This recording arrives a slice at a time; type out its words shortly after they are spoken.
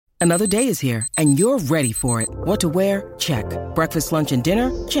Another day is here, and you're ready for it. What to wear? Check. Breakfast, lunch, and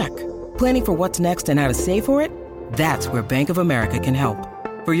dinner? Check. Planning for what's next and how to save for it? That's where Bank of America can help.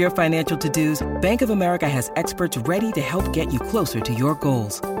 For your financial to-dos, Bank of America has experts ready to help get you closer to your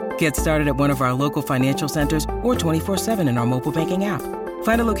goals. Get started at one of our local financial centers or 24/7 in our mobile banking app.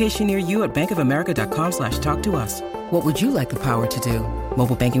 Find a location near you at bankofamerica.com/talktous. What would you like the power to do?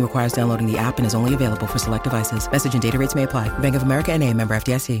 Mobile banking requires downloading the app and is only available for select devices. Message and data rates may apply. Bank of America N.A., member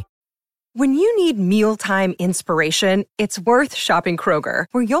FDIC. When you need mealtime inspiration, it's worth shopping Kroger,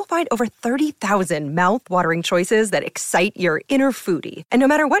 where you'll find over 30,000 mouth-watering choices that excite your inner foodie. And no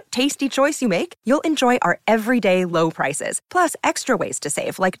matter what tasty choice you make, you'll enjoy our everyday low prices, plus extra ways to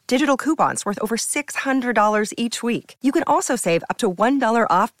save, like digital coupons worth over $600 each week. You can also save up to $1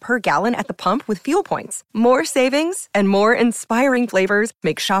 off per gallon at the pump with fuel points. More savings and more inspiring flavors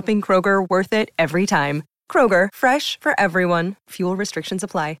make shopping Kroger worth it every time. Kroger, fresh for everyone. Fuel restrictions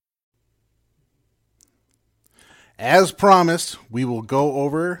apply. As promised, we will go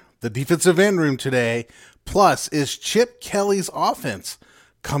over the defensive end room today. Plus, is Chip Kelly's offense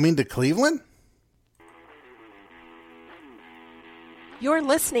coming to Cleveland? You're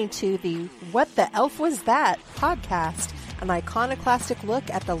listening to the What the Elf Was That podcast, an iconoclastic look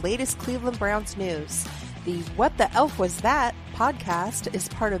at the latest Cleveland Browns news. The What the Elf Was That podcast is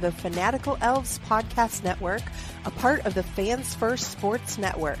part of the Fanatical Elves podcast network, a part of the Fans First Sports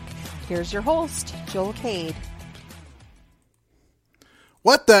Network. Here's your host, Joel Cade.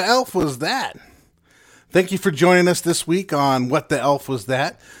 What the Elf Was That? Thank you for joining us this week on What the Elf Was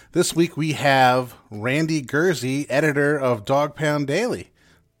That. This week we have Randy Gurzi, editor of Dog Pound Daily.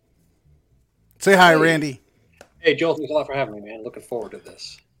 Say hi, Randy. Hey, Joel, thanks a lot for having me, man. Looking forward to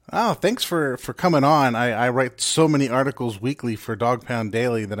this. Oh, thanks for coming on. I write so many articles weekly for Dog Pound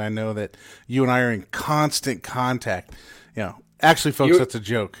Daily that I know that you and I are in constant contact. You know, actually, folks, that's a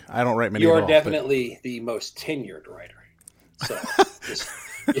joke. I don't write many at all. You are definitely the most tenured writer. So,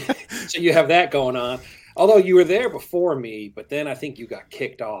 so you have that going on. Although you were there before me, but then I think you got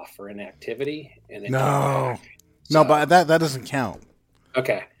kicked off for inactivity, and then no, but that doesn't count.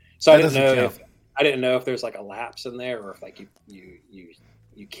 Okay, so I didn't know if there's like a lapse in there, or if like you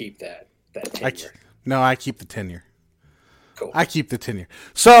keep that tenure. I keep the tenure. Cool. I keep the tenure.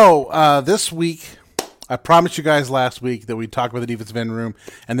 So this week, I promised you guys last week that we'd talk about the defensive end room,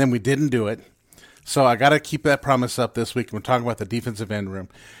 and then we didn't do it. So I got to keep that promise up this week. We're talking about the defensive end room.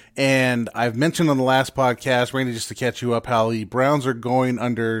 And I've mentioned on the last podcast, Randy, just to catch you up, how the Browns are going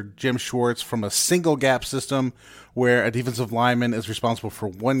under Jim Schwartz from a single gap system where a defensive lineman is responsible for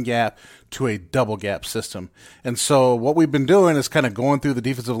one gap to a double gap system. And so what we've been doing is kind of going through the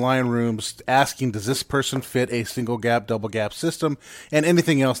defensive line rooms, asking, does this person fit a single gap, double gap system, and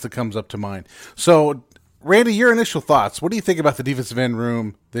anything else that comes up to mind. So Randy, your initial thoughts. What do you think about the defensive end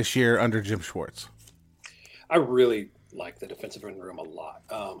room this year under Jim Schwartz? I really like the defensive end room a lot.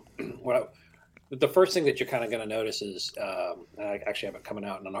 The first thing that you're kind of going to notice is, I actually have it coming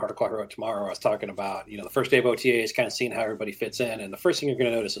out in an article I wrote tomorrow. I was talking about, the first day of OTA is kind of seeing how everybody fits in. And the first thing you're going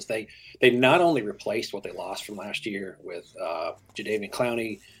to notice is they not only replaced what they lost from last year with Jadeveon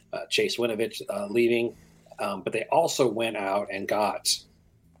Clowney, Chase Winovich leaving, but they also went out and got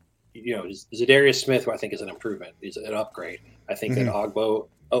Zadarius Smith, who I think is an improvement, is an upgrade. I think that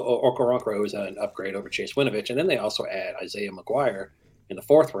Okoronkwo is an upgrade over Chase Winovich. And then they also add Isaiah McGuire in the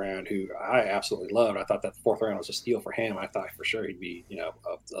fourth round, who I absolutely loved. I thought that fourth round was a steal for him. I thought for sure he'd be,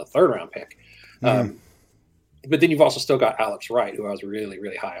 a third round pick. But then you've also still got Alex Wright, who I was really,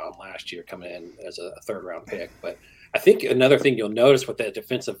 really high on last year, coming in as a third round pick. But I think another thing you'll notice with that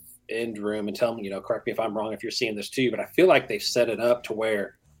defensive end room, and tell me, correct me if I'm wrong if you're seeing this too, but I feel like they've set it up to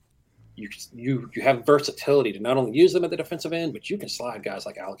where you have versatility to not only use them at the defensive end, but you can slide guys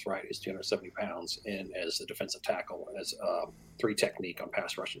like Alex Wright, who's 270 pounds, in as the defensive tackle, as 3 technique on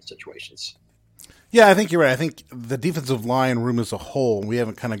pass rushing situations. Yeah, I think you're right. I think the defensive line room as a whole, we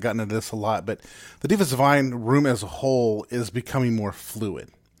haven't kind of gotten into this a lot, but the defensive line room as a whole is becoming more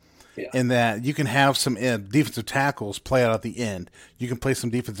fluid. Yeah. In that you can have some defensive tackles play out at the end. You can play some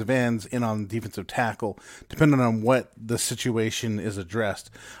defensive ends in on defensive tackle, depending on what the situation is addressed.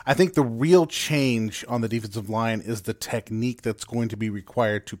 I think the real change on the defensive line is the technique that's going to be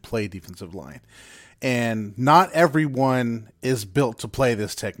required to play defensive line. And not everyone is built to play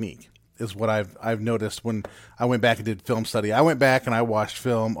this technique, is what I've noticed when I went back and did film study. I went back and I watched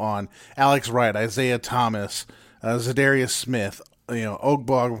film on Alex Wright, Isaiah Thomas, Zadarius Smith,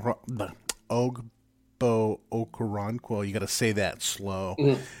 Ogbo Okoronkwo, you got to say that slow.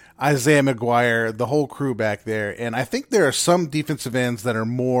 Mm-hmm. Isaiah McGuire, the whole crew back there. And I think there are some defensive ends that are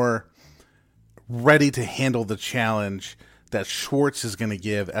more ready to handle the challenge that Schwartz is going to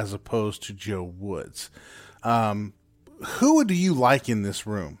give as opposed to Joe Woods. Who do you like in this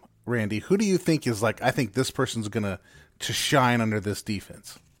room, Randy? Who do you think is like, I think this person's going to shine under this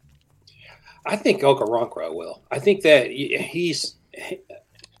defense? I think Okoronkwo will. I think that he's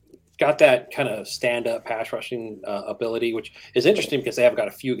got that kind of stand-up pass rushing ability, which is interesting because they have got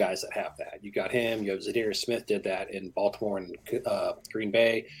a few guys that have that. You got him. You have Zadarius Smith did that in Baltimore and Green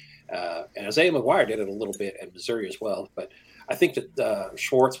Bay. And Isaiah McGuire did it a little bit in Missouri as well. But I think that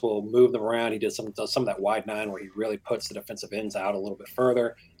Schwartz will move them around. He does some of that wide nine where he really puts the defensive ends out a little bit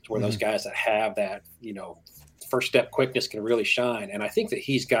further to where those guys that have that, first step quickness can really shine. And I think that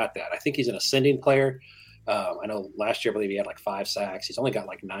he's got that. I think he's an ascending player. I know last year, I believe he had like 5 sacks. He's only got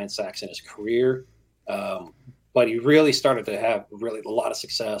like 9 sacks in his career. But he really started to have really a lot of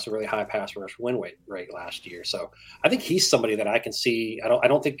success, a really high pass rush win rate last year. So I think he's somebody that I can see. I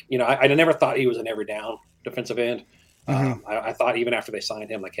don't think, I never thought he was an every down defensive end. I thought even after they signed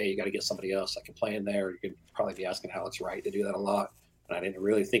him, like, hey, you got to get somebody else that can play in there. You could probably be asking Alex Wright to do that a lot. And I didn't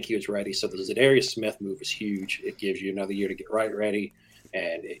really think he was ready. So the Zadarius Smith move is huge. It gives you another year to get Wright ready.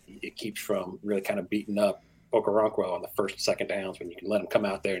 And it keeps from really kind of beating up Okoronkwo on the first and second downs when you can let him come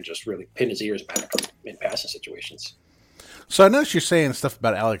out there and just really pin his ears back in passing situations. So I noticed you're saying stuff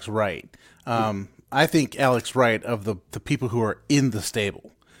about Alex Wright. I think Alex Wright, of the people who are in the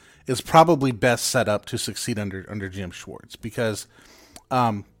stable, is probably best set up to succeed under Jim Schwartz because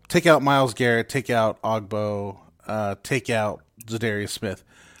take out Myles Garrett, take out Ogbo, take out Zadarius Smith.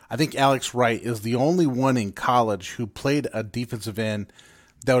 I think Alex Wright is the only one in college who played a defensive end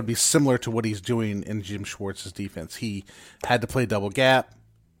that would be similar to what he's doing in Jim Schwartz's defense. He had to play double gap.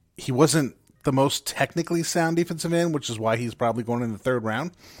 He wasn't the most technically sound defensive end, which is why he's probably going in the 3rd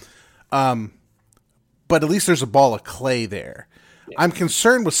round. But at least there's a ball of clay there. Yeah. I'm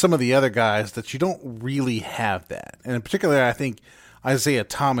concerned with some of the other guys that you don't really have that. And in particular, I think Isaiah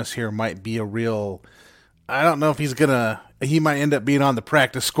Thomas here might be a real... I don't know if he might end up being on the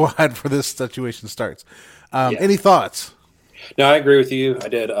practice squad for this situation starts. Any thoughts? No, I agree with you. I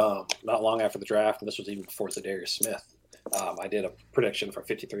did not long after the draft, and this was even before Zadarius Smith. I did a prediction for a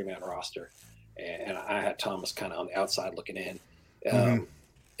 53-man roster, and I had Thomas kind of on the outside looking in.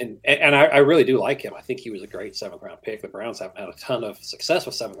 And I really do like him. I think he was a great 7th-round pick. The Browns haven't had a ton of success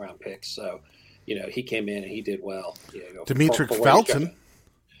with 7th-round picks, so he came in and he did well. Demetric Felton.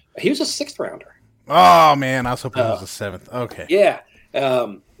 He was a 6th-rounder. Oh man, I was hoping he was a 7th. Okay. Yeah.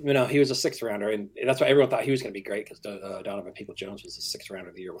 He was a 6th-rounder, and that's why everyone thought he was going to be great because Donovan Peoples-Jones was a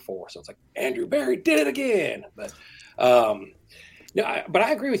 6th-rounder the year before. So it's like Andrew Berry did it again. But but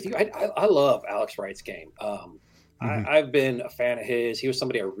I agree with you. I love Alex Wright's game. I've been a fan of his. He was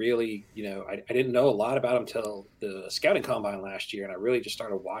somebody I really, I didn't know a lot about him until the scouting combine last year, and I really just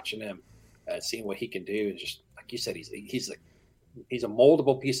started watching him and seeing what he can do. And just like you said, he's a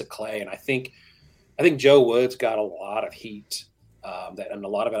moldable piece of clay, and I think Joe Woods got a lot of heat. And a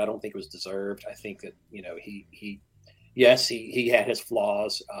lot of it I don't think was deserved. I think that he had his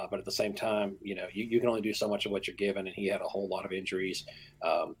flaws, but at the same time, you can only do so much of what you're given, and he had a whole lot of injuries.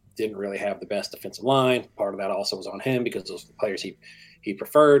 Didn't really have the best defensive line. Part of that also was on him because those players he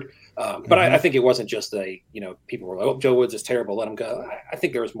preferred. But I think it wasn't just people were like, "Oh, Joe Woods is terrible, let him go." I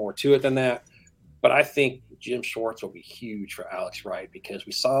think there was more to it than that. But I think Jim Schwartz will be huge for Alex Wright because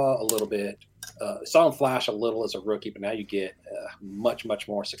we saw a little bit. Saw him flash a little as a rookie, but now you get a much, much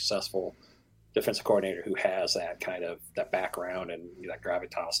more successful defensive coordinator who has that kind of that background and that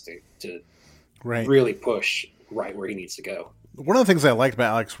gravitas to really push right where he needs to go. One of the things I liked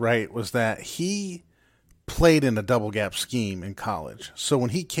about Alex Wright was that he played in a double gap scheme in college. So when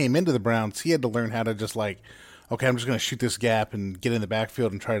he came into the Browns, he had to learn how to just okay, I'm just going to shoot this gap and get in the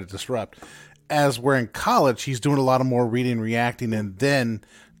backfield and try to disrupt. As we're in college, he's doing a lot of more reading, reacting, and then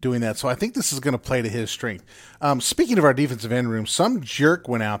doing that. So I think this is going to play to his strength. Speaking of our defensive end room, some jerk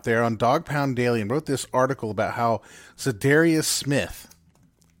went out there on Dog Pound Daily and wrote this article about how Zadarius Smith,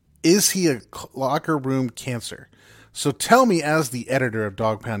 is he a locker room cancer? So tell me, as the editor of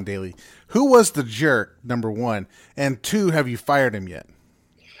Dog Pound Daily, who was the jerk, number 1, and 2, have you fired him yet?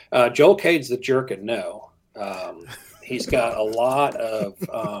 Joel Cade's the jerk, and no. He's got a lot of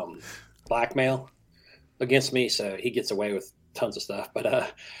blackmail against me, so he gets away with tons of stuff.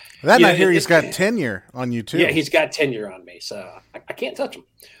 But he's got tenure on you too. Yeah, he's got tenure on me, so I can't touch him.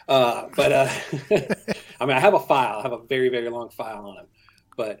 But I have a file. I have a very, very long file on him,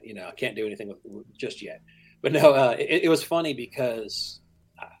 but I can't do anything with just yet. But no, it was funny because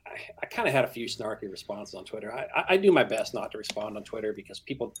I kind of had a few snarky responses on Twitter. I do my best not to respond on Twitter because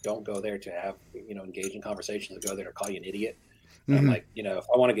people don't go there to have engaging conversations. They go there to call you an idiot. Mm-hmm. I'm like, if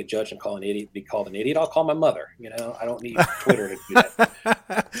I want to get judged and be called an idiot, I'll call my mother. I don't need Twitter to do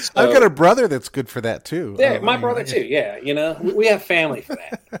that. So, I've got a brother that's good for that too. Yeah, my brother too. Yeah, we have family for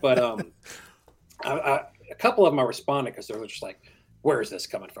that. But a couple of them I responded because they were just like, "Where is this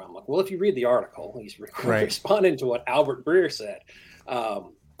coming from?" I'm like, well, if you read the article, he's responding to what Albert Breer said.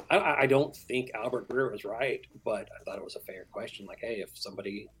 I don't think Albert Breer was right, but I thought it was a fair question. Like, hey, if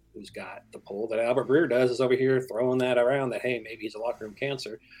somebody who's got the pull that Albert Breer does is over here throwing that around, that hey, maybe he's a locker room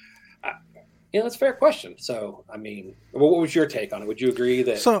cancer. That's a fair question. So, I mean, what was your take on it? Would you agree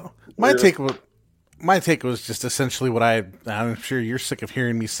that? So my take was just essentially what I'm sure you're sick of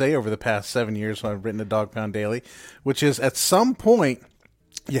hearing me say over the past 7 years when I've written a Dog Pound Daily, which is at some point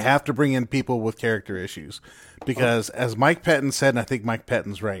you have to bring in people with character issues because as Mike Pettin said, and I think Mike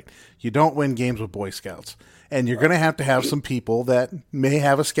Pettin's right, you don't win games with Boy Scouts. And you're going to have some people that may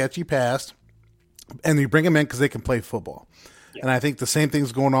have a sketchy past, and you bring them in because they can play football. Yeah. And I think the same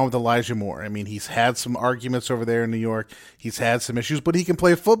thing's going on with Elijah Moore. I mean, he's had some arguments over there in New York. He's had some issues, but he can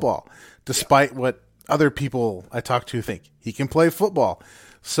play football, despite what other people I talk to think. He can play football.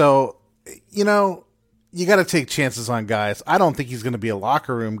 So, you got to take chances on guys. I don't think he's going to be a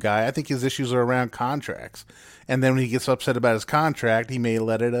locker room guy. I think his issues are around contracts. And then when he gets upset about his contract, he may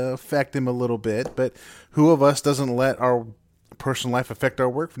let it affect him a little bit. But who of us doesn't let our personal life affect our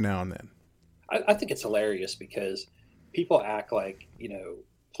work from now and then? I think it's hilarious because people act like,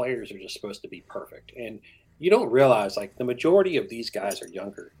 players are just supposed to be perfect. And you don't realize, like, the majority of these guys are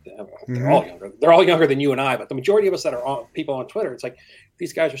younger. They're all younger. They're all younger than you and I. But the majority of us that are people on Twitter, it's like,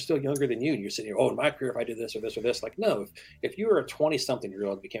 these guys are still younger than you. And you're sitting here, in my career, if I did this or this or this. Like, no, if you were a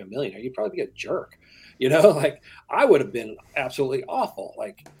 20-something-year-old and became a millionaire, you'd probably be a jerk. Like, I would have been absolutely awful.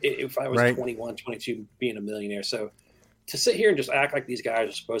 Like, if I was 21, 22, being a millionaire. So to sit here and just act like these guys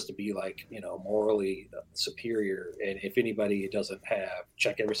are supposed to be like, morally superior. And if anybody doesn't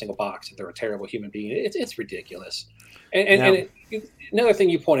check every single box, if they're a terrible human being, it's ridiculous. And another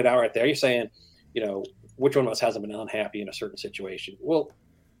thing you pointed out right there, you're saying, which one of us hasn't been unhappy in a certain situation? Well,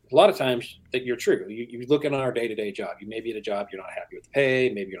 a lot of times that you're true. You look at our day-to-day job. You may be at a job, you're not happy with the pay.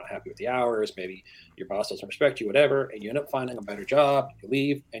 Maybe you're not happy with the hours. Maybe your boss doesn't respect you, whatever. And you end up finding a better job. You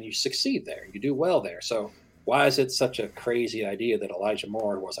leave and you succeed there. You do well there. So why is it such a crazy idea that Elijah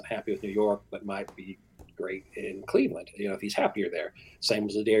Moore wasn't happy with New York, but might be great in Cleveland, if he's happier there? Same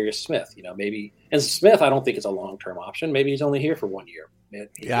as Darius Smith, maybe. And Smith, I don't think it's a long-term option. Maybe he's only here for 1 year.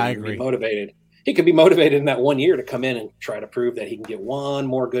 I agree. He could be motivated in that 1 year to come in and try to prove that he can get one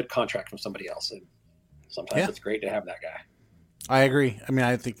more good contract from somebody else. And sometimes it's great to have that guy. I agree. I mean,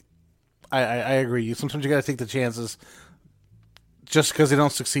 I think I agree. Sometimes you got to take the chances. Just because they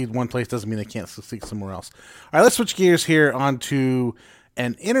don't succeed one place doesn't mean they can't succeed somewhere else. All right, let's switch gears here onto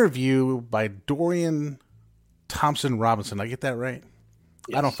an interview by Dorian Thompson-Robinson. Did I get that right?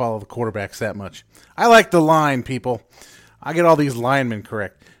 Yes. I don't follow the quarterbacks that much. I like the line, people. I get all these linemen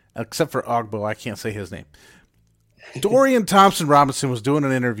correct, except for Ogbo. I can't say his name. Dorian Thompson-Robinson was doing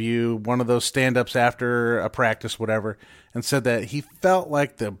an interview, one of those stand-ups after a practice, whatever, and said that he felt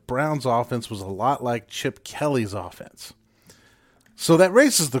like the Browns' offense was a lot like Chip Kelly's offense. So that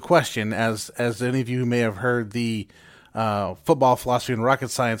raises the question, as any of you may have heard the Football Philosophy and Rocket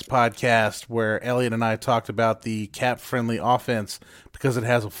Science podcast, where Elliot and I talked about the cap-friendly offense because it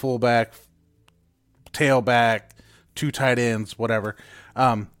has a fullback, tailback, 2 tight ends, whatever.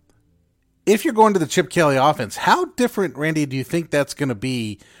 If you're going to the Chip Kelly offense, how different, Randy, do you think that's going to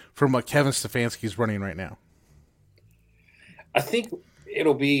be from what Kevin Stefanski's running right now? I think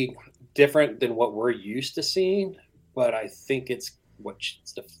it'll be different than what we're used to seeing, but I think it's what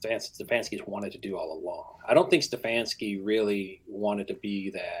Stefanski's wanted to do all along. I don't think Stefanski really wanted to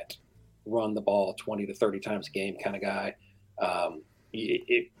be that run the ball 20 to 30 times a game kind of guy.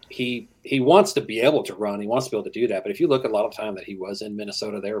 He wants to be able to run. He wants to be able to do that. But if you look at a lot of time that he was in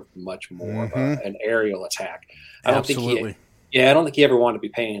Minnesota, they were much more of an aerial attack. I don't think he ever wanted to be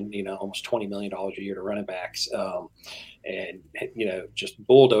paying, almost $20 million a year to running backs. And just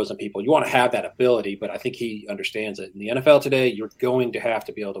bulldozing people. You want to have that ability, but I think he understands it. In the NFL today, you're going to have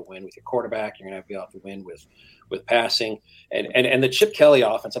to be able to win with your quarterback. You're going to have to be able to win with passing. And the Chip Kelly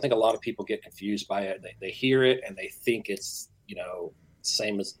offense, I think a lot of people get confused by it. They hear it and they think it's,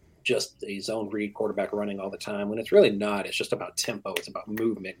 same as just a zone read quarterback running all the time, when it's really not. It's just about tempo. It's about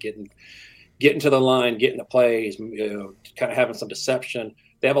movement, getting to the line, getting the plays, kind of having some deception.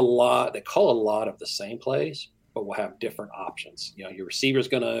 They call a lot of the same plays, but we'll have different options. Your receiver's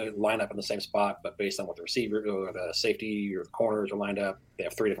going to line up in the same spot, but based on what the receiver or the safety or the corners are lined up, they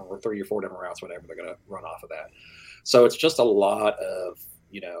have 3 or 4 different routes, whatever. They're going to run off of that. So it's just a lot of,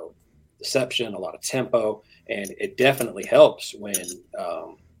 deception, a lot of tempo, and it definitely helps when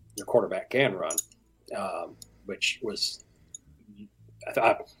your quarterback can run, which was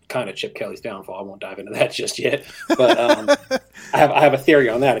kind of Chip Kelly's downfall. I won't dive into that just yet, but I have a theory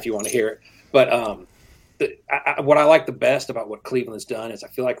on that if you want to hear it. But what I like the best about what Cleveland has done is I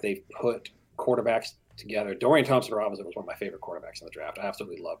feel like they've put quarterbacks together. Dorian Thompson-Robinson was one of my favorite quarterbacks in the draft. I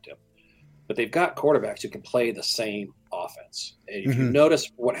absolutely loved him. But they've got quarterbacks who can play the same offense. And if you notice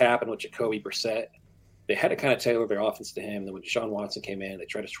what happened with Jacoby Brissett, they had to kind of tailor their offense to him. Then when Deshaun Watson came in, they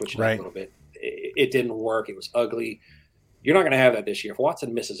tried to switch it up a little bit. It didn't work. It was ugly. You're not going to have that this year. If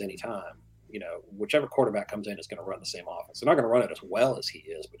Watson misses any time, whichever quarterback comes in is going to run the same offense. They're not going to run it as well as he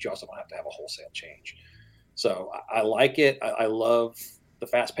is, but you also don't have to have a wholesale change. So I like it. I love the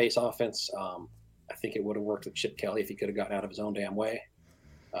fast-paced offense. I think it would have worked with Chip Kelly if he could have gotten out of his own damn way.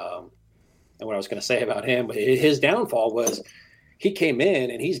 And what I was going to say about him, his downfall was he came in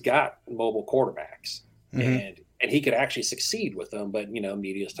and he's got mobile quarterbacks, and he could actually succeed with them. But,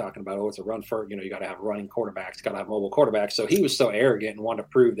 media is talking about, it's a run for, you got to have running quarterbacks, got to have mobile quarterbacks. So he was so arrogant and wanted to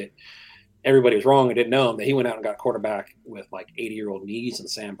prove that everybody was wrong and didn't know him that he went out and got a quarterback with like 80-year-old knees and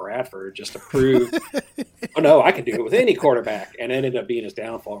Sam Bradford just to prove, oh no, I can do it with any quarterback. And it ended up being his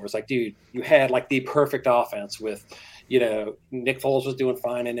downfall. It was like, dude, you had like the perfect offense with, Nick Foles was doing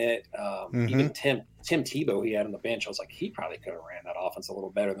fine in it. Even Tim Tebow he had on the bench. I was like, he probably could have ran that offense a little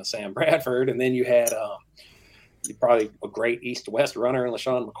better than Sam Bradford. And then you had probably a great east-west runner in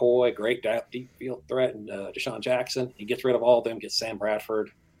LaShawn McCoy, great deep field threat, and Deshaun Jackson. He gets rid of all of them, gets Sam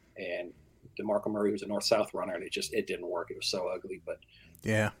Bradford and DeMarco Murray, who's a north-south runner, and it didn't work. It was so ugly. But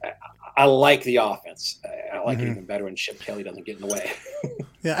yeah, I like the offense. I like it even better when Chip Kelly doesn't get in the way.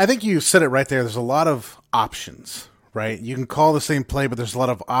 Yeah, I think you said it right there. There's a lot of options. Right, you can call the same play, but there's a lot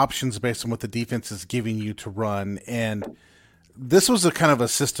of options based on what the defense is giving you to run. And this was a kind of a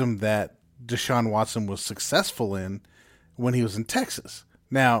system that Deshaun Watson was successful in when he was in Texas.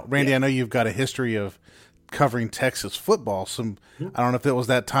 Now, Randy, I know you've got a history of covering Texas football. So I don't know if it was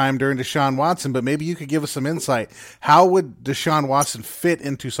that time during Deshaun Watson, but maybe you could give us some insight. How would Deshaun Watson fit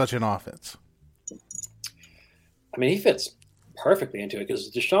into such an offense? I mean, he fits perfectly into it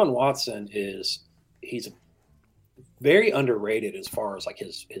because Deshaun Watson he's very underrated as far as like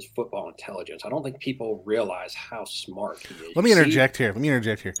his football intelligence. I don't think people realize how smart he is. Let me interject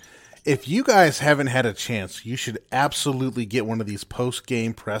here. If you guys haven't had a chance, you should absolutely get one of these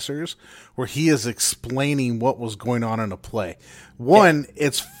post-game pressers where he is explaining what was going on in a play. One,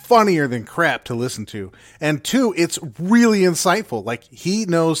 it's funnier than crap to listen to. And two, it's really insightful. Like, he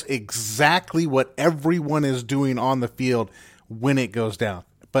knows exactly what everyone is doing on the field when it goes down.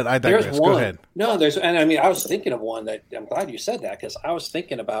 But I digress. Go ahead. No, I was thinking of one that I'm glad you said that because I was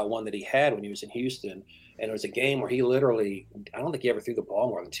thinking about one that he had when he was in Houston. And it was a game where he literally, I don't think he ever threw the ball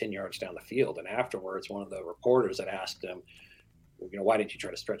more than 10 yards down the field. And afterwards, one of the reporters had asked him, why didn't you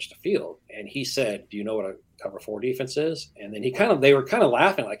try to stretch the field? And he said, do you know what a cover 4 defense is? And then they were kind of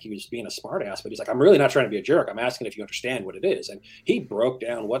laughing like he was being a smart ass, but he's like, I'm really not trying to be a jerk. I'm asking if you understand what it is. And he broke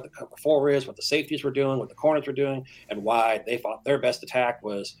down what the cover 4 is, what the safeties were doing, what the corners were doing, and why they thought their best attack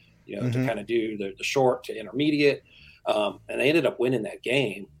was, to kind of do the short to intermediate. And they ended up winning that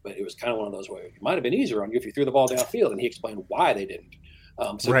game, but it was kind of one of those where it might have been easier on you if you threw the ball downfield, and he explained why they didn't.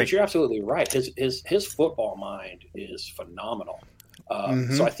 But you're absolutely right. His football mind is phenomenal.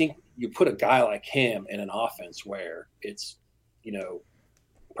 So I think you put a guy like him in an offense where it's,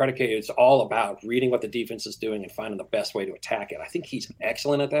 predicated, it's all about reading what the defense is doing and finding the best way to attack it. I think he's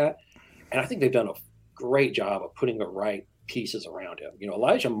excellent at that. And I think they've done a great job of putting the right pieces around him.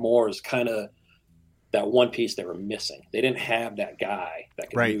 Elijah Moore is kind of that one piece they were missing. They didn't have that guy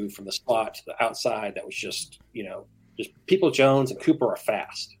that could move from the slot to the outside. That was just People Jones and Cooper are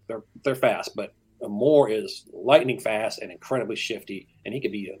fast. They're fast, but Moore is lightning fast and incredibly shifty, and he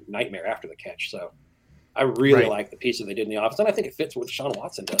could be a nightmare after the catch. So I really like the pieces they did in the offense, and I think it fits what Deshaun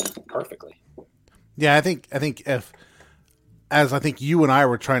Watson does perfectly. Yeah, I think as I think you and I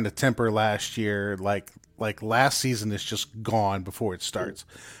were trying to temper last year, like last season is just gone before it starts.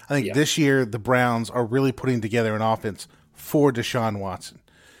 I think this year the Browns are really putting together an offense for Deshaun Watson.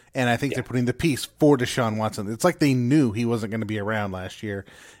 And I think they're putting the piece for Deshaun Watson. It's like they knew he wasn't going to be around last year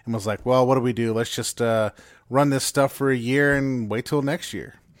and was like, well, what do? Let's just run this stuff for a year and wait till next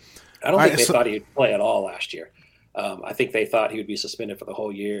year. I don't think they thought he'd play at all last year. I think they thought he would be suspended for the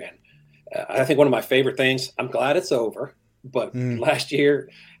whole year. And I think one of my favorite things, I'm glad it's over, but last year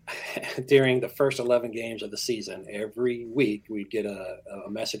during the first 11 games of the season, every week we'd get a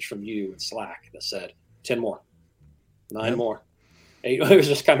message from you in Slack that said 10 more, 9 more. He was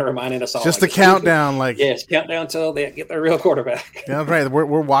just kind of reminding us all. Just like, a countdown, like yes, countdown till they get their real quarterback. Yeah, right.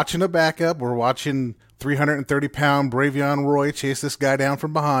 We're watching a backup. We're watching 330-pound Bravion Roy chase this guy down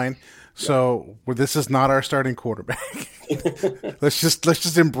from behind. So this is not our starting quarterback. let's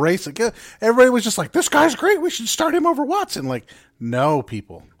just embrace it. Everybody was just like, this guy's great. We should start him over Watson. Like, no,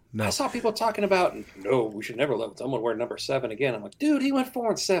 people. No. I saw people talking about, no, we should never let someone wear number 7 again. I'm like, dude, he went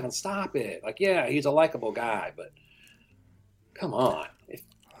 4-7. Stop it. Like, yeah, he's a likable guy, but come on.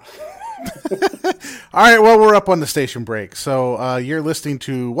 All right, well, we're up on the station break. So you're listening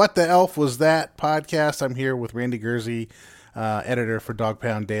to What the Elf Was That podcast. I'm here with Randy Gurzi, editor for Dog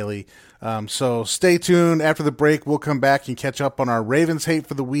Pound Daily. So stay tuned. After the break, we'll come back and catch up on our Ravens hate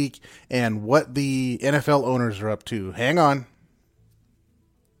for the week and what the NFL owners are up to. Hang on.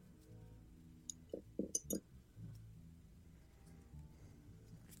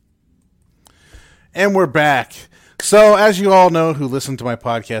 And we're back. So, as you all know who listen to my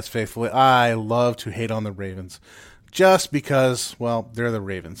podcast faithfully, I love to hate on the Ravens. Just because, well, they're the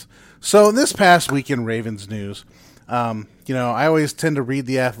Ravens. So, this past week in Ravens news, I always tend to read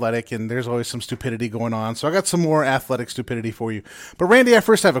The Athletic, and there's always some stupidity going on. So, I got some more athletic stupidity for you. But, Randy, I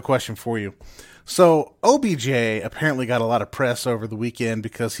first have a question for you. So, OBJ apparently got a lot of press over the weekend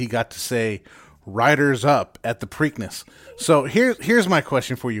because he got to say, "Riders up" at the Preakness. So, here's my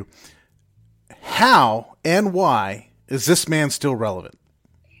question for you. How and why is this man still relevant?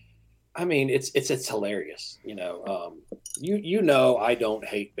 I mean, it's hilarious. I don't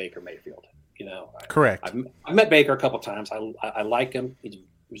hate Baker Mayfield. Correct. I've met Baker a couple times. I like him. He's an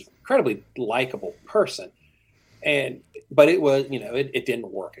incredibly likable person. But it was, it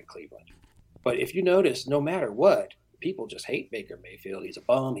didn't work in Cleveland. But if you notice, no matter what, people just hate Baker Mayfield. He's a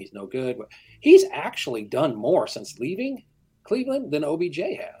bum. He's no good. But he's actually done more since leaving Cleveland than OBJ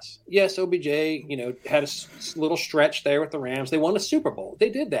has. Yes, OBJ, had a little stretch there with the Rams. They won a Super Bowl. They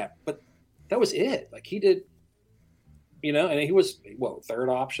did that, but that was it. Like he did, and he was, third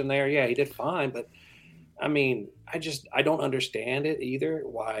option there. Yeah, he did fine. But I mean, I don't understand it either,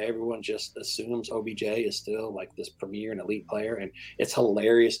 why everyone just assumes OBJ is still like this premier and elite player. And it's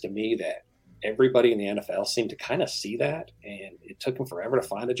hilarious to me that everybody in the NFL seemed to kind of see that. And it took him forever to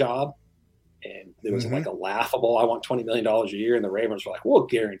find a job. And there was like a laughable, I want $20 million a year. And the Ravens were like, we'll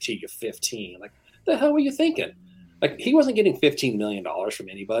guarantee you 15. Like, the hell were you thinking? Like, he wasn't getting $15 million from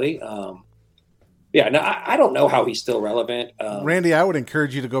anybody. I don't know how he's still relevant. Randy, I would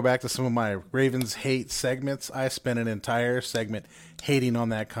encourage you to go back to some of my Ravens hate segments. I spent an entire segment hating on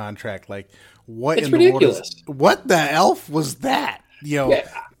that contract. Like, what it's in ridiculous. the world what the elf was that?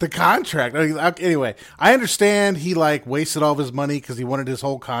 The contract. Anyway, I understand he wasted all of his money because he wanted his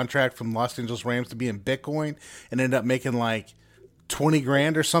whole contract from Los Angeles Rams to be in Bitcoin and ended up making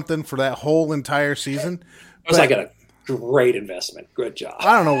 $20,000 or something for that whole entire season. It was a great investment. Good job.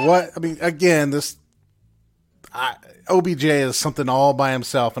 I don't know what. I mean, again, OBJ is something all by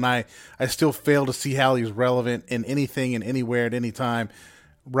himself, and I still fail to see how he's relevant in anything and anywhere at any time.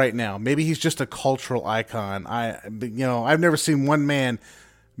 Right now, maybe he's just a cultural icon. I've never seen one man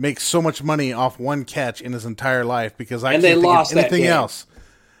make so much money off one catch in his entire life because I can't think of anything else.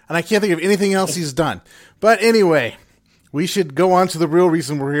 And I can't think of anything else he's done. But anyway, we should go on to the real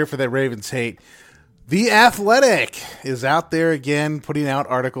reason we're here for that Ravens hate. The Athletic is out there again putting out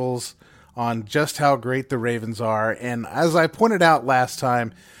articles on just how great the Ravens are. And as I pointed out last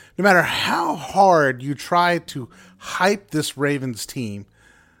time, no matter how hard you try to hype this Ravens team,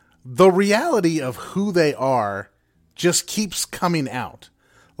 the reality of who they are just keeps coming out.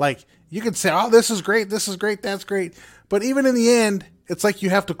 Like, you could say, oh, this is great, that's great. But even in the end, it's like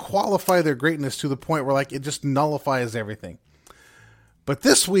you have to qualify their greatness to the point where it just nullifies everything. But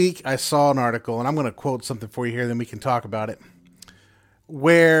this week, I saw an article, and I'm going to quote something for you here, then we can talk about it,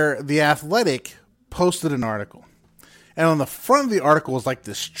 where The Athletic posted an article. And on the front of the article is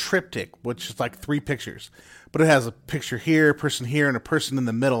this triptych, which is 3 pictures. But it has a picture here, a person here, and a person in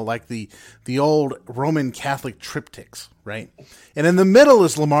the middle, like the old Roman Catholic triptychs, right? And in the middle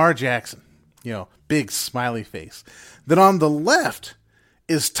is Lamar Jackson, big smiley face. Then on the left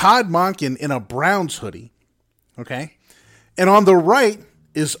is Todd Monken in a Browns hoodie, okay? And on the right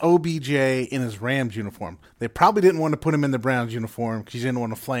is OBJ in his Rams uniform. They probably didn't want to put him in the Browns uniform because you didn't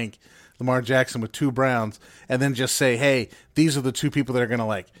want to flank Lamar Jackson with 2 Browns and then just say, hey, these are the 2 people that are going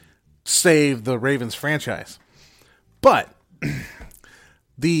to save the Ravens franchise. But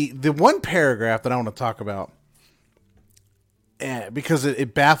the one paragraph that I want to talk about, because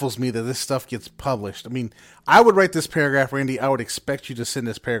it baffles me that this stuff gets published. I mean, I would write this paragraph, Randy. I would expect you to send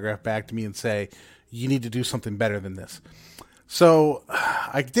this paragraph back to me and say, you need to do something better than this. So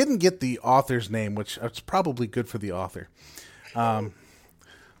I didn't get the author's name, which is probably good for the author.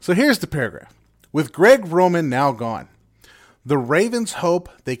 So here's the paragraph. With Greg Roman now gone, the Ravens hope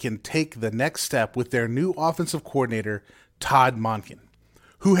they can take the next step with their new offensive coordinator, Todd Monken,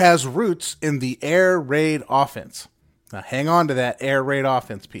 who has roots in the air raid offense. Now hang on to that air raid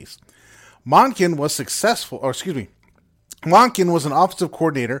offense piece. Monken was an offensive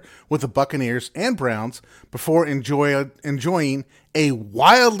coordinator with the Buccaneers and Browns before enjoying a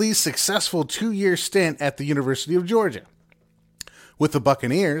wildly successful 2-year stint at the University of Georgia. With the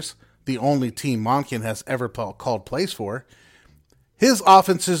Buccaneers, the only team Monken has ever called plays for, his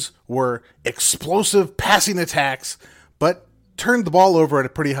offenses were explosive passing attacks, but turned the ball over at a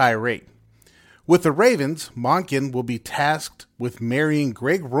pretty high rate. With the Ravens, Monken will be tasked with marrying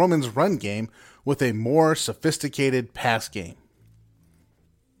Greg Roman's run game with a more sophisticated pass game.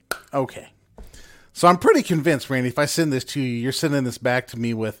 Okay. So I'm pretty convinced, Randy, if I send this to you, you're sending this back to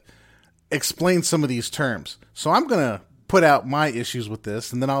me with explain some of these terms. So I'm going to put out my issues with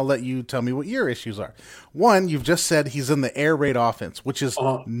this, and then I'll let you tell me what your issues are. One, you've just said he's in the air raid offense, which is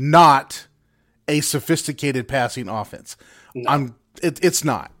not a sophisticated passing offense. No. It's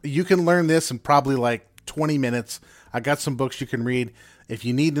not. You can learn this in probably like 20 minutes. I got some books you can read. If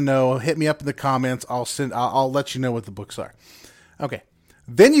you need to know, hit me up in the comments. I'll let you know what the books are. Okay.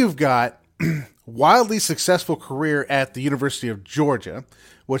 Then you've got wildly successful career at the University of Georgia,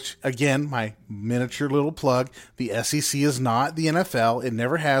 which, again, my miniature little plug, the SEC is not the NFL. It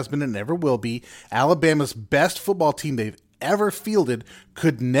never has been and never will be. Alabama's best football team they've ever fielded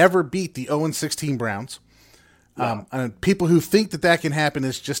could never beat the 0-16 Browns. Yeah. And people who think that can happen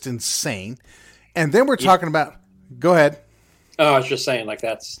is just insane. And then we're talking about – go ahead. Oh, I was just saying, like,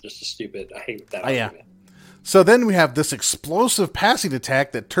 that's just a stupid – I hate that argument. Yeah. So then we have this explosive passing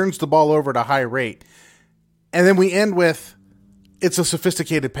attack that turns the ball over at a high rate. And then we end with it's a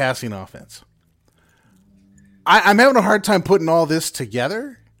sophisticated passing offense. I'm having a hard time putting all this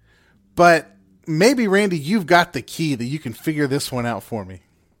together, but maybe, Randy, you've got the key that you can figure this one out for me.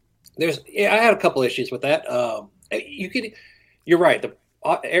 I had a couple issues with that. You're right. The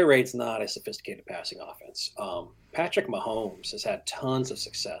air raid's not a sophisticated passing offense. Patrick Mahomes has had tons of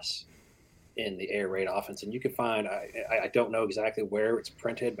success in the air raid offense, and you can find I don't know exactly where it's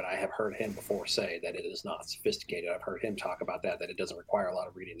printed, but I have heard him before say that it is not sophisticated. I've heard him talk about that it doesn't require a lot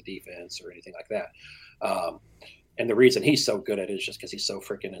of reading the defense or anything like that. And the reason he's so good at it is just because he's so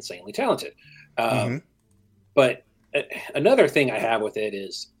freaking insanely talented. But another thing I have with it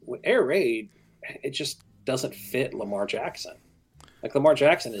is with air raid, it just doesn't fit Lamar Jackson. Like Lamar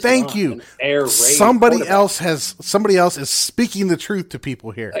Jackson is Thank you. An air raid somebody else is speaking the truth to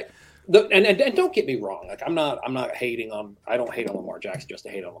people here. And don't get me wrong. Like I don't hate on Lamar Jackson just to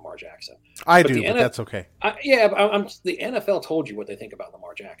hate on Lamar Jackson. But that's okay. The NFL told you what they think about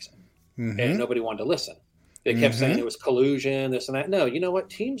Lamar Jackson, and nobody wanted to listen. They kept saying it was collusion, this and that. No, you know what?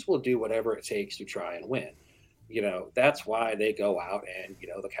 Teams will do whatever it takes to try and win. You know, that's why they go out and,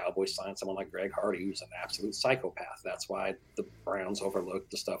 the Cowboys sign someone like Greg Hardy, who's an absolute psychopath. That's why the Browns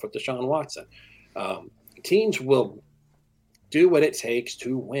overlooked the stuff with Deshaun Watson. Teams will do what it takes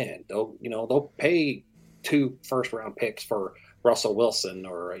to win. They'll pay 2 first-round picks for Russell Wilson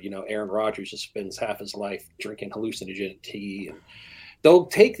or, Aaron Rodgers, who spends half his life drinking hallucinogenic tea. And they'll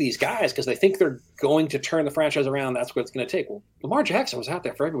take these guys because they think they're going to turn the franchise around. That's what it's going to take. Well, Lamar Jackson was out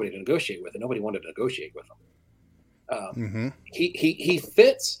there for everybody to negotiate with, and nobody wanted to negotiate with him. He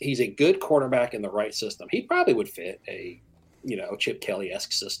fits. He's a good quarterback in the right system. He probably would fit a, Chip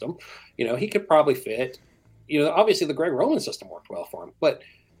Kelly-esque system. He could probably fit. Obviously the Greg Roman system worked well for him, but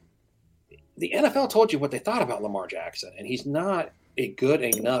the NFL told you what they thought about Lamar Jackson, and he's not a good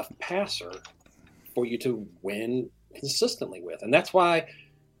enough passer for you to win consistently with. And that's why,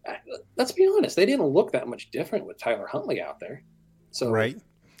 let's be honest, they didn't look that much different with Tyler Huntley out there. So right.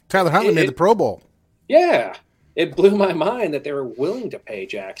 Tyler Huntley made the Pro Bowl. Yeah. It blew my mind that they were willing to pay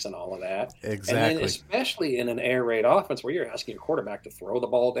Jackson all of that. Exactly. And then especially in an air raid offense where you're asking your quarterback to throw the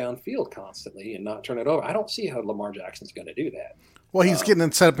ball downfield constantly and not turn it over. I don't see how Lamar Jackson's going to do that. Well, he's getting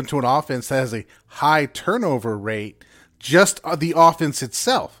set up into an offense that has a high turnover rate. Just the offense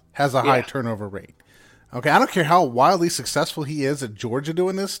itself has a high turnover rate. Okay, I don't care how wildly successful he is at Georgia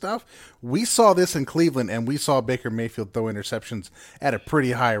doing this stuff. We saw this in Cleveland, and we saw Baker Mayfield throw interceptions at a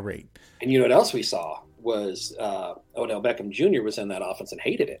pretty high rate. And you know what else we saw? Was Odell Beckham Jr. was in that offense and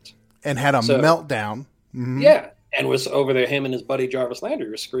hated it. And had a meltdown. Mm-hmm. Yeah, and was over there, him and his buddy Jarvis Landry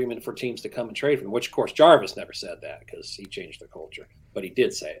were screaming for teams to come and trade for him, which, of course, Jarvis never said that because he changed the culture, but he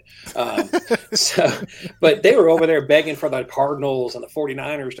did say it. But they were over there begging for the Cardinals and the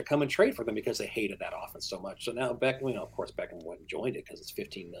 49ers to come and trade for them because they hated that offense so much. So now Beckham, of course, Beckham went and joined it because it's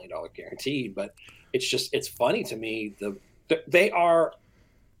 $15 million guaranteed, but it's funny to me, the They are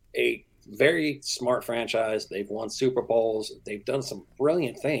a very smart franchise. They've won Super Bowls. They've done some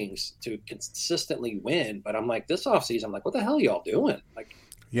brilliant things to consistently win. But I'm like, this offseason, I'm like, what the hell are y'all doing? Like,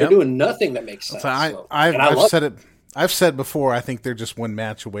 they're doing nothing that makes sense. I've said before, I think they're just one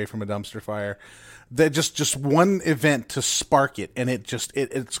match away from a dumpster fire. They're just one event to spark it, and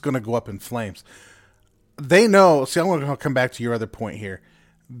it's going to go up in flames. They know. See, I'm going to come back to your other point here.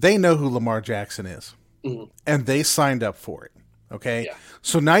 They know who Lamar Jackson is, and they signed up for it. Okay,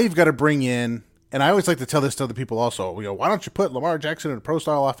 so now you've got to bring in, and I always like to tell this to other people also. Why don't you put Lamar Jackson in a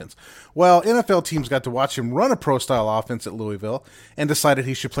pro-style offense? Well, NFL teams got to watch him run a pro-style offense at Louisville and decided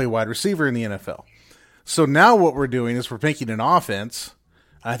he should play wide receiver in the NFL. So now what we're doing is we're making an offense.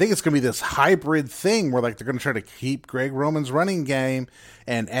 I think it's going to be this hybrid thing where like they're going to try to keep Greg Roman's running game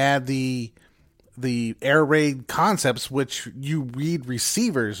and add the air raid concepts, which you read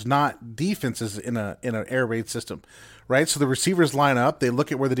receivers, not defenses in an air raid system, right? So the receivers line up, they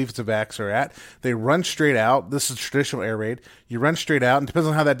look at where the defensive backs are at, they run straight out. This is traditional air raid. You run straight out, and depends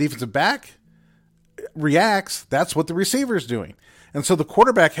on how that defensive back reacts, that's what the receiver is doing. And so the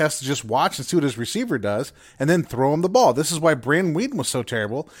quarterback has to just watch and see what his receiver does and then throw him the ball. This is why Brandon Weeden was so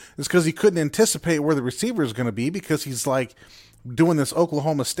terrible, is because he couldn't anticipate where the receiver is going to be, because he's like doing this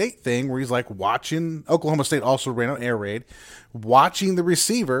Oklahoma State thing where he's like watching. Oklahoma State also ran an air raid, watching the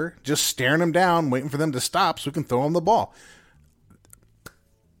receiver, just staring him down, waiting for them to stop so we can throw him the ball.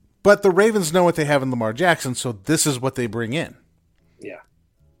 But the Ravens know what they have in Lamar Jackson, so this is what they bring in. Yeah.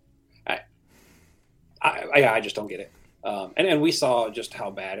 I just don't get it. And we saw just how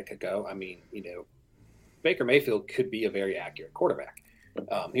bad it could go. I mean, Baker Mayfield could be a very accurate quarterback.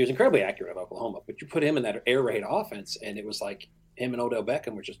 He was incredibly accurate at Oklahoma, but you put him in that air raid offense, and it was like him and Odell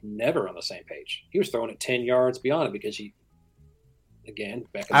Beckham were just never on the same page. He was throwing it 10 yards beyond it because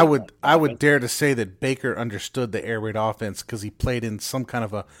Beckham. I would dare to say that Baker understood the air raid offense because he played in some kind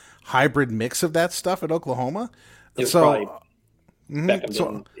of a hybrid mix of that stuff at Oklahoma. I'm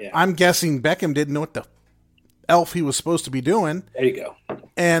guessing Beckham didn't know what the elf he was supposed to be doing. There you go.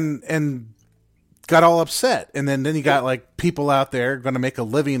 And got all upset. And then you got like people out there going to make a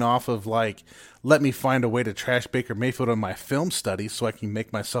living off of like, let me find a way to trash Baker Mayfield on my film study so I can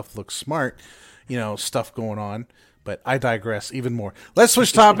make myself look smart, stuff going on. But I digress even more. Let's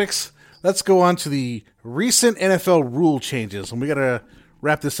switch topics. Let's go on to the recent NFL rule changes. And we got to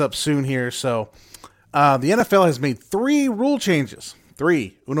wrap this up soon here. So the NFL has made 3 rule changes.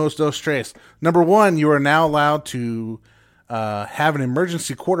 3. Unos, dos, tres. Number 1, you are now allowed to have an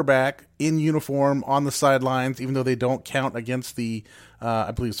emergency quarterback in uniform on the sidelines, even though they don't count against the,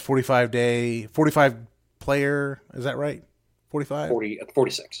 I believe it's 45 player. Is that right? 45?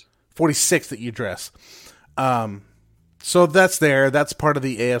 46. 46 that you dress. So that's there. That's part of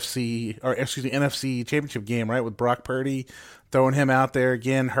the NFC championship game, right? With Brock Purdy throwing him out there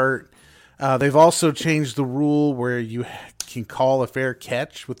again, hurt. They've also changed the rule where you can call a fair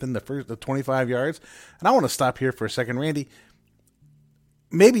catch within the 25 yards. And I want to stop here for a second, Randy.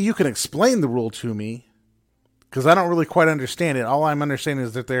 Maybe you can explain the rule to me, because I don't really quite understand it. All I'm understanding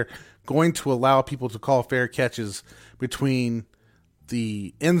is that they're going to allow people to call fair catches between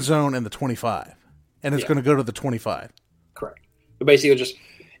the end zone and the 25. And it's going to go to the 25. Correct. But basically, just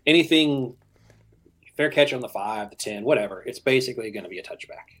anything, fair catch on the 5, the 10, whatever, it's basically going to be a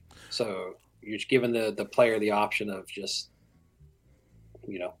touchback. So you're just giving the player the option of just,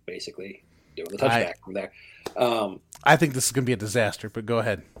 basically doing the touchback from there. I think this is going to be a disaster, but go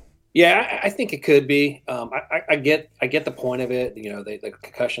ahead. Yeah, I think it could be. I get the point of it. The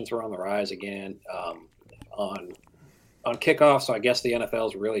concussions were on the rise again on kickoff. So I guess the NFL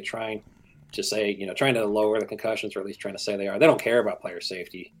is really trying to say, trying to lower the concussions, or at least trying to say they are. They don't care about player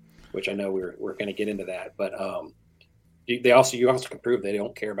safety, which I know we're going to get into that. But you also can prove they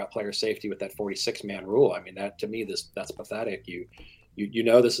don't care about player safety with that 46-man rule. I mean, that to me, that's pathetic. You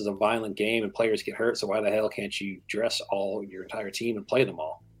know this is a violent game and players get hurt, so why the hell can't you dress your entire team and play them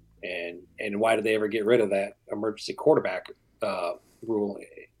all? And why did they ever get rid of that emergency quarterback rule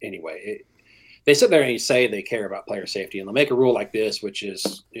anyway? They sit there and say they care about player safety, and they'll make a rule like this, which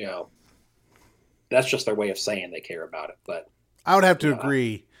is, that's just their way of saying they care about it. But I would have to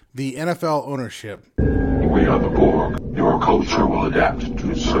agree. The NFL ownership. We are the Borg. Your culture will adapt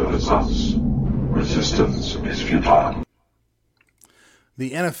to service us. Resistance is futile.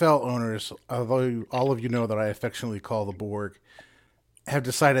 The NFL owners, although all of you know that I affectionately call the Borg, have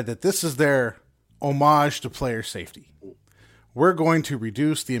decided that this is their homage to player safety. We're going to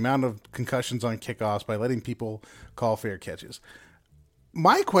reduce the amount of concussions on kickoffs by letting people call fair catches.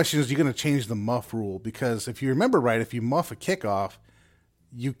 My question is, you're going to change the muff rule, because if you remember right, if you muff a kickoff,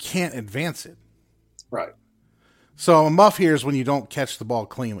 you can't advance it. Right. So a muff here is when you don't catch the ball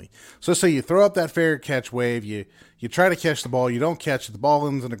cleanly. So say you throw up that fair catch wave, you try to catch the ball, you don't catch it, the ball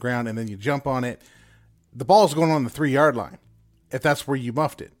lands on the ground, and then you jump on it. The ball's going on the 3-yard line if that's where you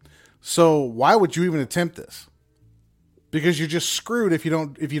muffed it. So why would you even attempt this? Because you're just screwed if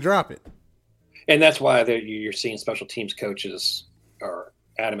you drop it. And that's why you're seeing special teams coaches are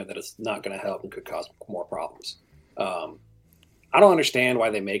adamant that it's not going to help and could cause more problems. I don't understand why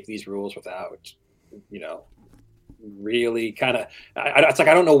they make these rules without, really kind of. It's like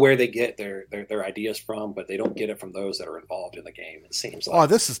I don't know where they get their ideas from, but they don't get it from those that are involved in the game. It seems like. Oh,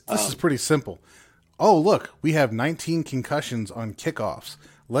 this is pretty simple. Oh, look, we have 19 concussions on kickoffs.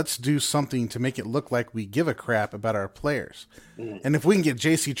 Let's do something to make it look like we give a crap about our players. And if we can get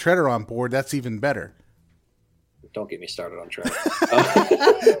J.C. Treader on board, that's even better. Don't get me started on Treader.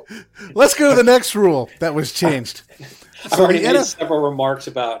 Let's go to the next rule that was changed. I've already made several remarks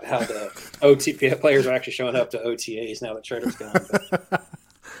about how the OT players are actually showing up to OTAs now that Treader's gone.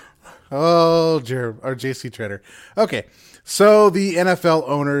 Oh, or J.C. Treader. Okay, so the NFL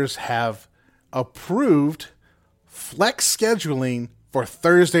owners have approved flex scheduling for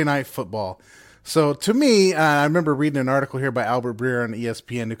Thursday Night Football. So to me, I remember reading an article here by Albert Breer on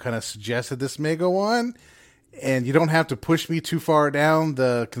ESPN who kind of suggested this may go on. And you don't have to push me too far down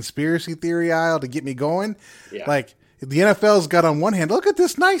the conspiracy theory aisle to get me going. Yeah. Like, the NFL's got on one hand, look at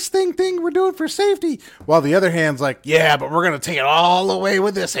this nice thing we're doing for safety. While the other hand's like, yeah, but we're going to take it all the way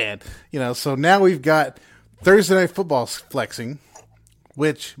with this hand. So now we've got Thursday Night Football flexing,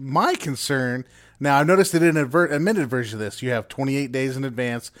 which my concern, now I've noticed that in an amended version of this, you have 28 days in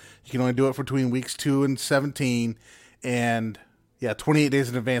advance. You can only do it for between weeks 2 and 17. And 28 days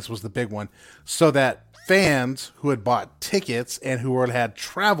in advance was the big one. So that fans who had bought tickets and who had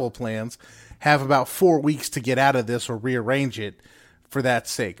travel plans have about 4 weeks to get out of this or rearrange it for that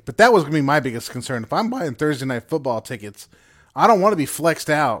sake. But that was going to be my biggest concern. If I'm buying Thursday Night Football tickets, I don't want to be flexed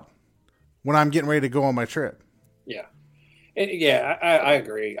out when I'm getting ready to go on my trip. Yeah. I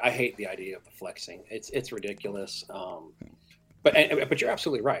agree. I hate the idea of the flexing. It's ridiculous. But you're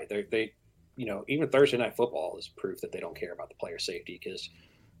absolutely right. They even Thursday Night Football is proof that they don't care about the player safety because,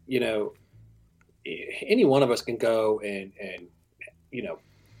 any one of us can go and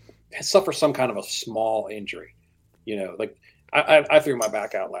suffer some kind of a small injury. Like I threw my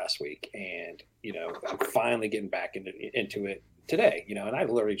back out last week, and I'm finally getting back into it today. And I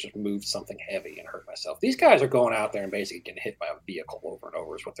literally just moved something heavy and hurt myself. These guys are going out there and basically getting hit by a vehicle over and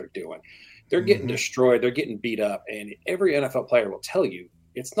over is what they're doing. They're getting destroyed. They're getting beat up, and every NFL player will tell you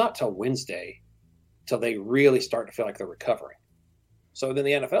it's not till Wednesday till they really start to feel like they're recovering. So then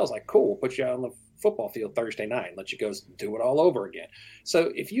the NFL is like, cool, we'll put you out on the football field Thursday night and let you go do it all over again.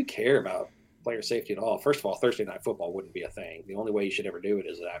 So if you care about player safety at all, first of all, Thursday Night Football wouldn't be a thing. The only way you should ever do it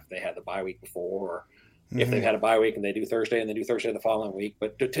is if they had the bye week before, or if they've had a bye week and they do Thursday and they do Thursday the following week.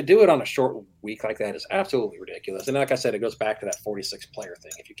 But to do it on a short week like that is absolutely ridiculous. And like I said, it goes back to that 46-player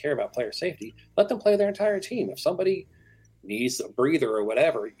thing. If you care about player safety, let them play their entire team. If somebody needs a breather or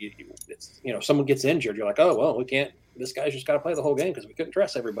whatever, if someone gets injured, you're like, oh, well, we can't. This guy's just got to play the whole game because we couldn't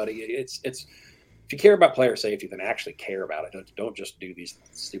dress everybody. It's if you care about player safety, then actually care about it. Don't just do these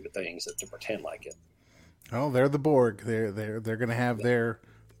stupid things to pretend like it. Oh, they're the Borg. They're going to have their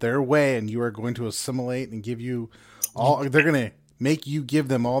way, and you are going to assimilate and give you all. They're going to make you give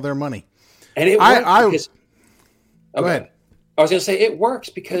them all their money. And it works. Go ahead. I was going to say it works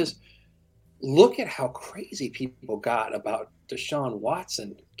because look at how crazy people got about Deshaun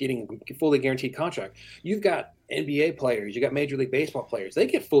Watson getting a fully guaranteed contract. You've got NBA players, you got Major League Baseball players. They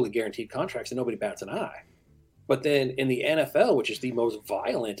get fully guaranteed contracts and nobody bats an eye. But then in the NFL, which is the most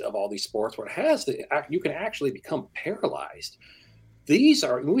violent of all these sports, where you can actually become paralyzed. We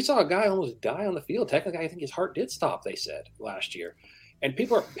saw a guy almost die on the field. Technically, I think his heart did stop, they said, last year. And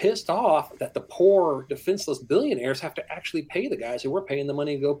people are pissed off that the poor, defenseless billionaires have to actually pay the guys who we're paying the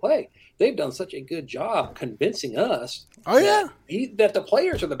money to go play. They've done such a good job convincing us that the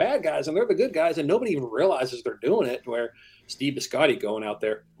players are the bad guys and they're the good guys, and nobody even realizes they're doing it, where Steve Biscotti going out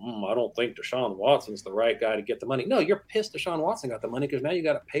there, I don't think Deshaun Watson's the right guy to get the money. No, you're pissed Deshaun Watson got the money because now you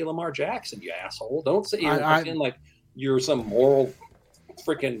got to pay Lamar Jackson, you asshole. Don't sit here and pretend like you're some moral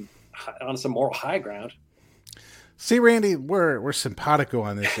freaking on some moral high ground. See, Randy, we're simpatico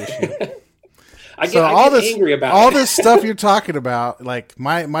on this issue. I get angry about all this stuff you're talking about. Like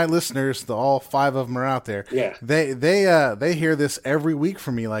my listeners, all 5 of them are out there. Yeah, they hear this every week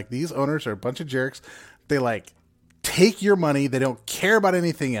from me. Like, these owners are a bunch of jerks. They take your money. They don't care about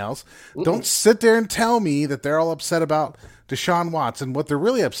anything else. Don't sit there and tell me that they're all upset about Deshaun Watson. What they're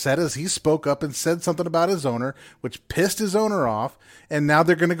really upset is he spoke up and said something about his owner, which pissed his owner off, and now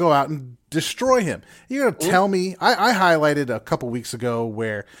they're going to go out and destroy him. You're going to tell me, I highlighted a couple weeks ago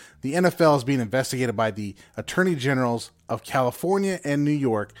where the NFL is being investigated by the attorney generals of California and New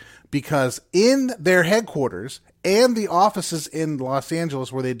York because in their headquarters and the offices in Los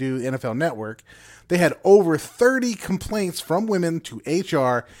Angeles where they do NFL Network, they had over 30 complaints from women to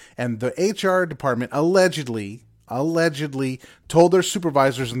HR, and the HR department allegedly told their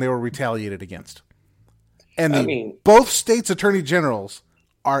supervisors and they were retaliated against. And both states' attorney generals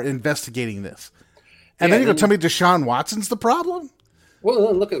are investigating this. And then you're going to tell me Deshaun Watson's the problem?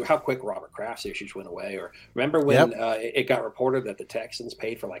 Well, look at how quick Robert Kraft's issues went away. Or remember when it got reported that the Texans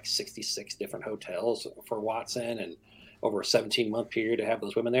paid for like 66 different hotels for Watson and over a 17-month period to have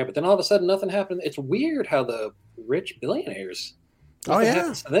those women there. But then all of a sudden, nothing happened. It's weird how the rich billionaires,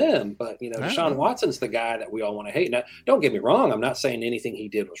 happens to them. But, Deshaun Watson's the guy that we all want to hate. Now, don't get me wrong. I'm not saying anything he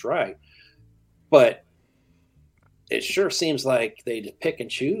did was right. But it sure seems like they just pick and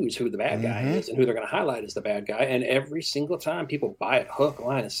choose who the bad guy is and who they're going to highlight as the bad guy. And every single time people buy it hook,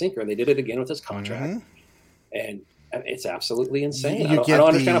 line, and sinker, and they did it again with his contract. And it's absolutely insane. I don't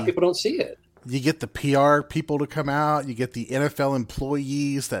understand how people don't see it. You get the PR people to come out. You get the NFL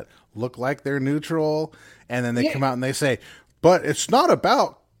employees that look like they're neutral. And then they come out and they say, but it's not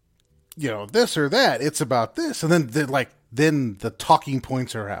about, this or that. It's about this. And then the talking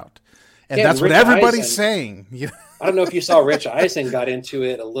points are out. And that's what everybody's saying. I don't know if you saw Rich Eisen got into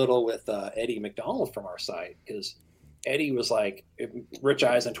it a little with Eddie McDonald from our site, because Eddie was like, Rich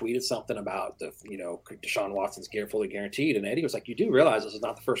Eisen tweeted something about Deshaun Watson's fully guaranteed, and Eddie was like, you do realize this is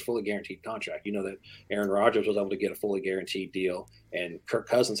not the first fully guaranteed contract. You know that Aaron Rodgers was able to get a fully guaranteed deal, and Kirk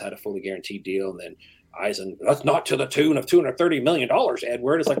Cousins had a fully guaranteed deal, and then Eisen, that's not to the tune of $230 million,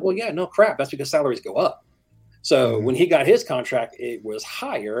 Edward. It's like, well, yeah, no crap. That's because salaries go up. So when he got his contract, it was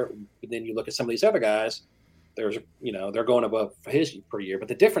higher. But then you look at some of these other guys, they're going above his per year. But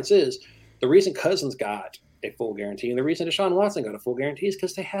the difference is the reason Cousins got a full guarantee and the reason Deshaun Watson got a full guarantee is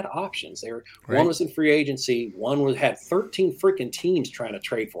because they had options. One was in free agency. One had 13 freaking teams trying to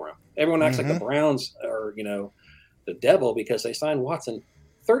trade for him. Everyone acts like the Browns are, the devil because they signed Watson.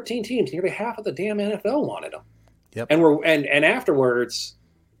 13 teams, nearly half of the damn NFL wanted him. Yep. And afterwards,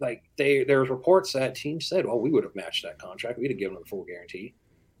 like there was reports that teams said, "Well, we would have matched that contract. We'd have given him the full guarantee."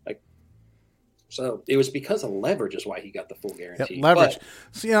 So it was because of leverage is why he got the full guarantee. Yep, leverage.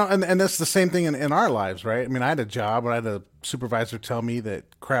 So, and that's the same thing in our lives, right? I mean, I had a job and I had a supervisor tell me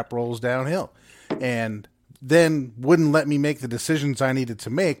that crap rolls downhill, and then wouldn't let me make the decisions I needed to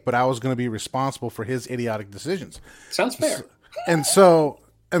make, but I was going to be responsible for his idiotic decisions. Sounds fair. And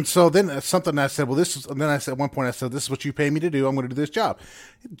so then something I said, and then I said at one point, I said, this is what you pay me to do. I'm going to do this job.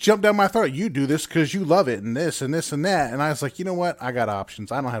 It jumped down my throat. You do this because you love it and this and this and that. And I was like, you know what? I got options.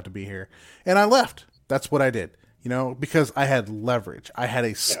 I don't have to be here. And I left. That's what I did, because I had leverage. I had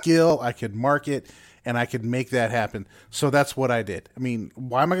a skill. I could market and I could make that happen. So that's what I did. I mean,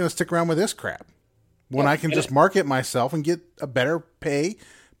 why am I going to stick around with this crap when I can just market myself and get a better pay,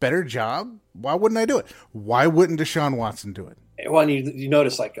 better job? Why wouldn't I do it? Why wouldn't Deshaun Watson do it? Well, and you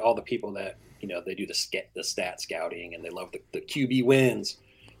notice like all the people that, they do the stat scouting and they love the QB wins,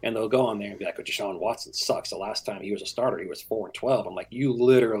 and they'll go on there and be like, oh, Deshaun Watson sucks. The last time he was a starter, he was 4-12. I'm like, you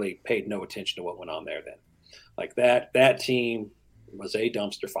literally paid no attention to what went on there then. Like that team was a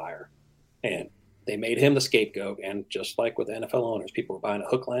dumpster fire, and they made him the scapegoat. And just like with NFL owners, people were buying a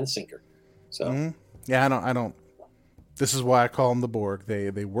hook, line, and sinker. So yeah, I don't. This is why I call them the Borg.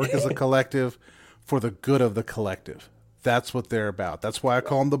 They work as a collective for the good of the collective. That's what they're about. That's why I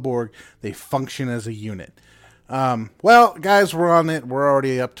call them the Borg. They function as a unit. Well, guys, we're on it. We're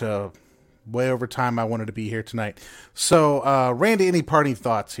already up to way over time I wanted to be here tonight. So, Randy, any parting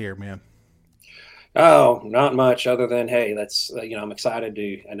thoughts here, man? Oh, not much other than, hey, that's, I'm excited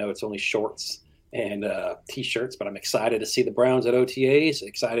I know it's only shorts and T-shirts, but I'm excited to see the Browns at OTAs,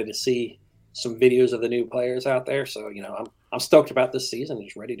 excited to see some videos of the new players out there. So, I'm stoked about this season,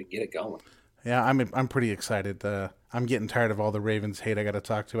 just ready to get it going. Yeah, I'm pretty excited. I'm getting tired of all the Ravens hate I got to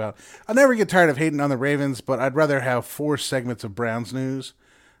talk to about. I never get tired of hating on the Ravens, but I'd rather have 4 segments of Browns news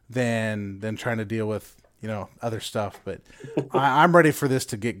than trying to deal with other stuff. But I'm ready for this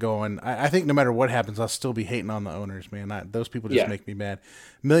to get going. I think no matter what happens, I'll still be hating on the owners, man. Those people just make me mad.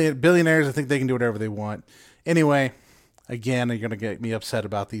 Billionaires, I think they can do whatever they want. Anyway, again, you're going to get me upset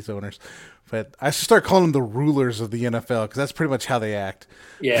about these owners. But I should start calling them the rulers of the NFL because that's pretty much how they act.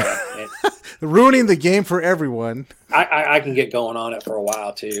 Yeah. Ruining the game for everyone. I can get going on it for a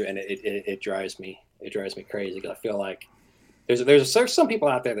while too, and it drives me crazy because I feel like there's some people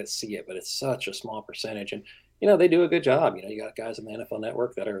out there that see it, but it's such a small percentage. And they do a good job. You got guys in the NFL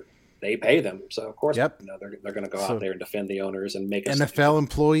Network they pay them. So, of course, yep. they're going to go out there and defend the owners and make us NFL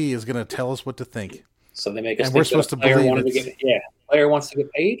employee is going to tell us what to think. So they make us and think we're supposed to believe player wants to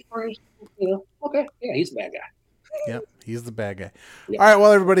get paid for his, okay, yeah, he's a bad guy. Yep, he's the bad guy. Yep. All right,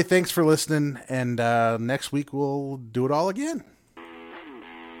 well, everybody, thanks for listening, and next week we'll do it all again.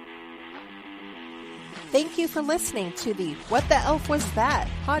 Thank you for listening to the What the Elf Was That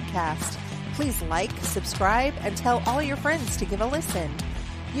podcast. Please like, subscribe, and tell all your friends to give a listen.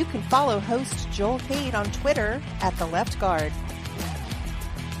 You can follow host Joel Cade on Twitter @The Left Guard.